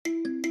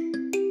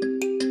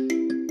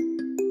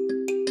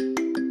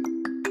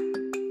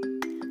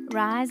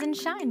Rise and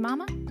shine,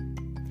 Mama.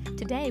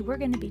 Today we're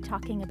going to be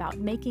talking about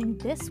making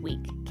this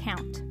week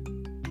count.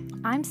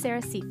 I'm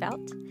Sarah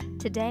Seafelt.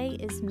 Today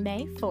is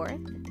May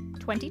 4th,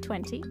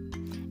 2020,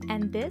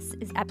 and this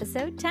is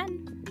episode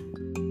 10.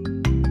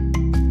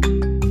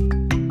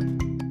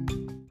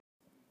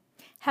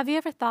 Have you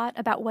ever thought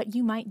about what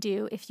you might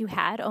do if you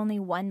had only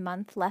 1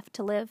 month left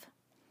to live?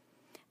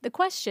 The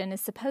question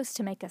is supposed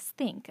to make us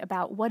think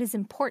about what is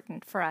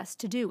important for us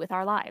to do with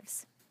our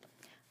lives.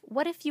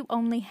 What if you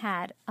only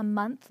had a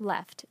month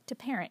left to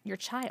parent your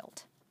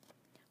child?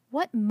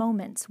 What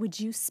moments would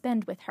you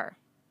spend with her?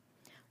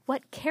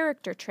 What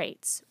character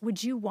traits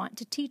would you want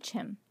to teach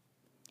him?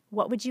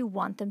 What would you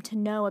want them to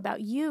know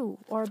about you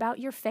or about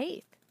your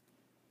faith?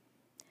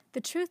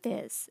 The truth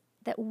is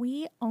that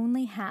we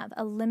only have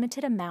a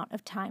limited amount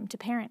of time to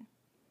parent.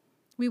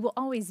 We will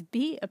always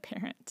be a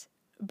parent,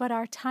 but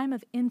our time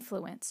of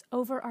influence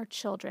over our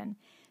children,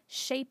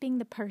 shaping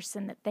the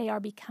person that they are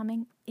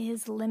becoming,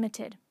 is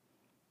limited.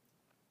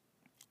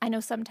 I know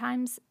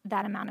sometimes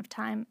that amount of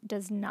time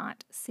does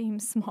not seem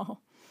small.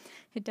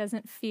 It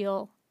doesn't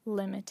feel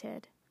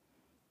limited,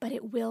 but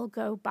it will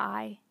go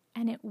by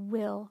and it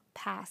will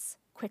pass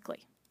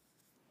quickly.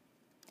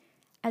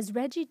 As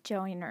Reggie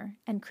Joiner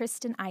and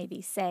Kristen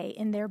Ivy say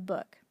in their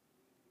book,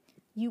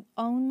 you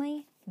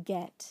only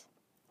get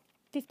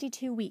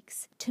 52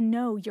 weeks to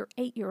know your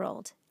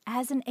 8-year-old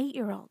as an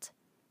 8-year-old,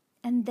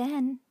 and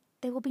then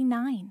they will be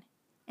 9,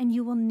 and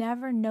you will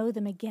never know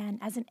them again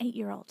as an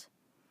 8-year-old.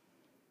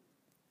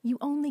 You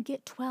only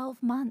get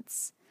 12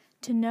 months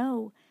to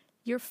know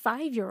your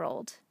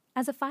 5-year-old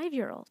as a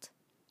 5-year-old,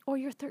 or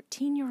your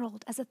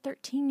 13-year-old as a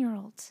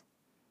 13-year-old.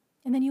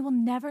 And then you will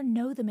never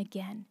know them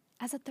again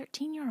as a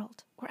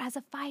 13-year-old or as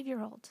a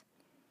 5-year-old.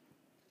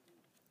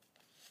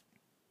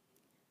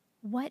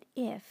 What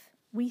if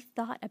we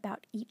thought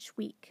about each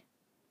week?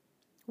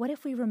 What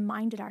if we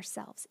reminded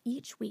ourselves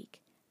each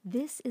week,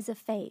 this is a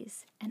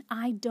phase and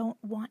I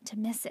don't want to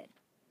miss it?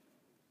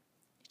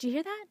 Did you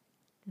hear that?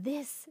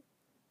 This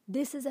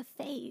is a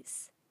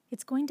phase.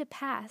 It's going to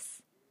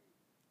pass,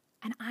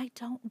 and I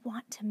don't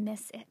want to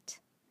miss it.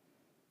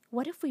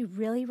 What if we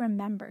really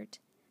remembered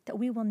that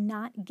we will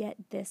not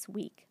get this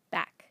week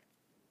back?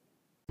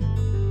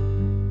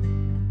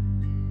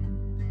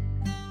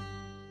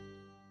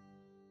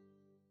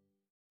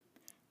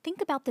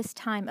 Think about this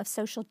time of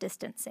social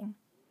distancing.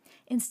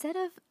 Instead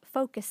of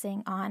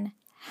focusing on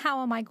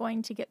how am I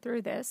going to get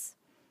through this,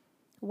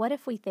 what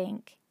if we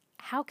think,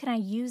 how can I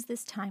use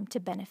this time to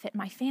benefit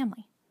my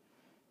family?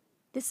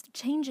 This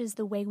changes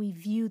the way we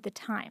view the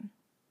time.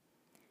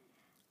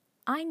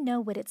 I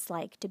know what it's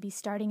like to be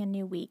starting a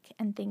new week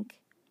and think,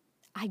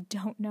 I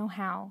don't know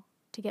how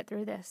to get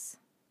through this.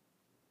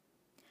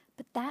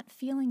 But that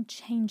feeling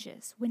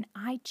changes when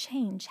I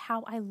change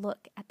how I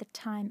look at the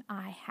time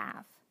I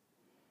have.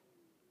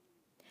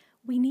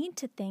 We need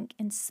to think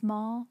in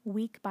small,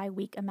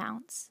 week-by-week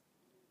amounts,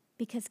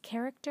 because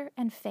character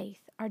and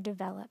faith are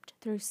developed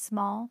through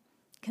small,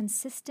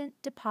 consistent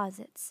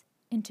deposits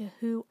into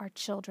who our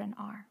children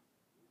are.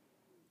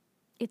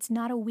 It's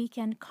not a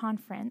weekend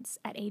conference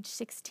at age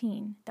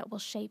 16 that will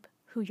shape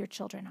who your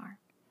children are.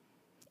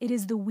 It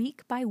is the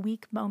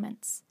week-by-week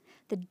moments,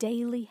 the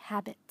daily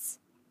habits,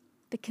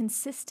 the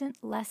consistent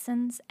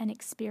lessons and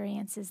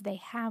experiences they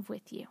have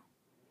with you.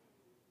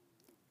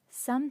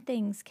 Some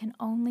things can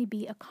only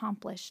be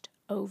accomplished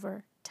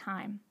over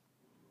time.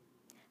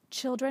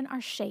 Children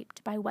are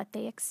shaped by what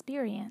they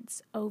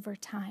experience over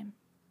time.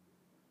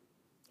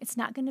 It's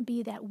not going to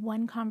be that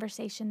one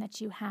conversation that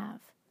you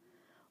have,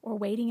 or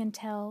waiting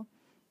until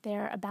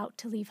they're about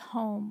to leave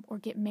home or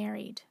get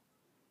married.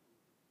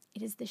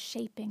 It is the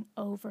shaping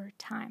over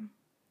time.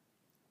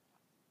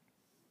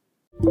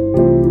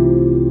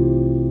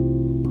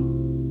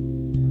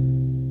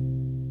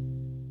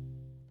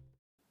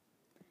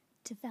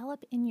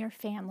 Develop in your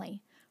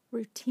family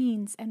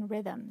routines and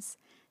rhythms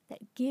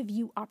that give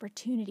you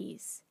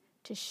opportunities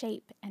to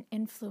shape and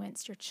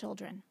influence your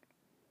children,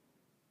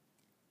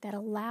 that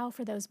allow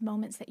for those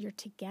moments that you're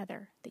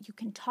together, that you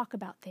can talk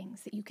about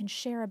things, that you can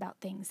share about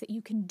things, that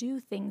you can do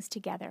things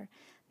together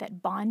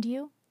that bond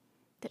you,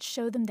 that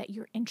show them that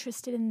you're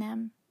interested in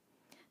them,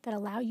 that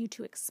allow you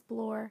to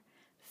explore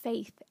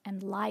faith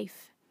and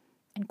life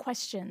and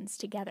questions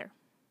together.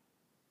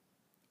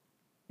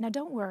 Now,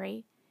 don't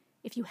worry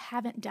if you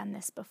haven't done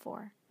this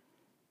before,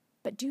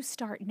 but do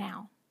start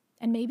now.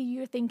 And maybe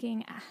you're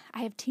thinking,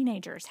 I have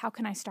teenagers, how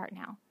can I start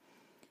now?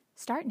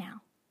 Start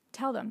now.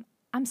 Tell them,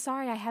 I'm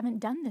sorry I haven't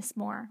done this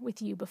more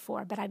with you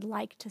before, but I'd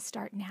like to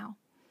start now.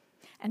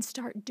 And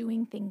start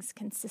doing things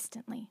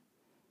consistently.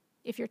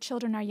 If your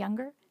children are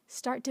younger,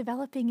 start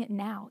developing it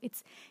now.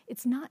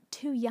 It's not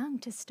too young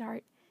to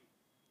start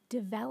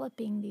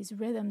developing these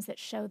rhythms that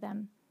show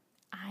them,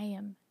 I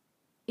am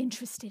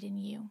interested in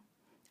you.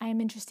 I am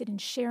interested in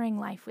sharing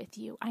life with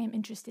you. I am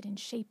interested in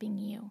shaping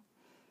you.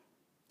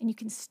 And you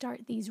can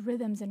start these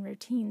rhythms and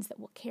routines that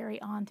will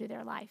carry on through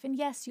their life. And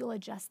yes, you'll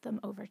adjust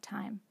them over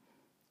time.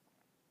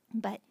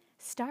 But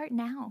start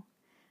now,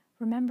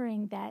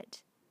 remembering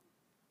that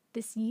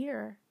this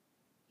year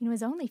It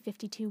was only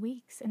 52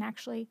 weeks, and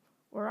actually,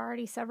 we're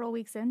already several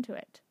weeks into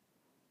it.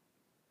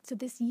 So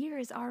this year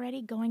is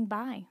already going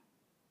by.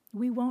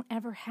 We won't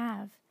ever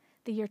have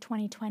the year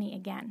 2020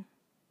 again.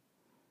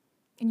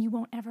 And you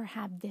won't ever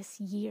have this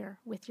year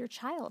with your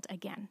child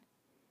again.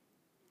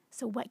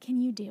 So what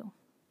can you do?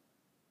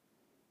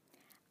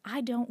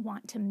 I don't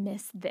want to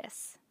miss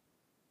this.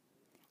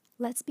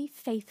 Let's be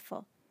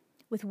faithful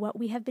with what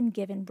we have been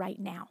given right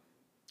now.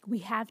 We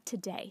have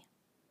today.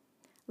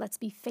 Let's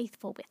be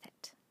faithful with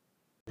it.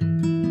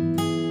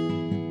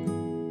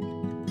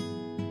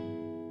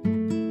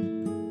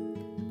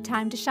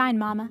 Time to shine,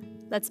 Mama.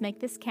 Let's make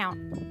this count.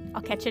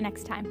 I'll catch you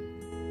next time.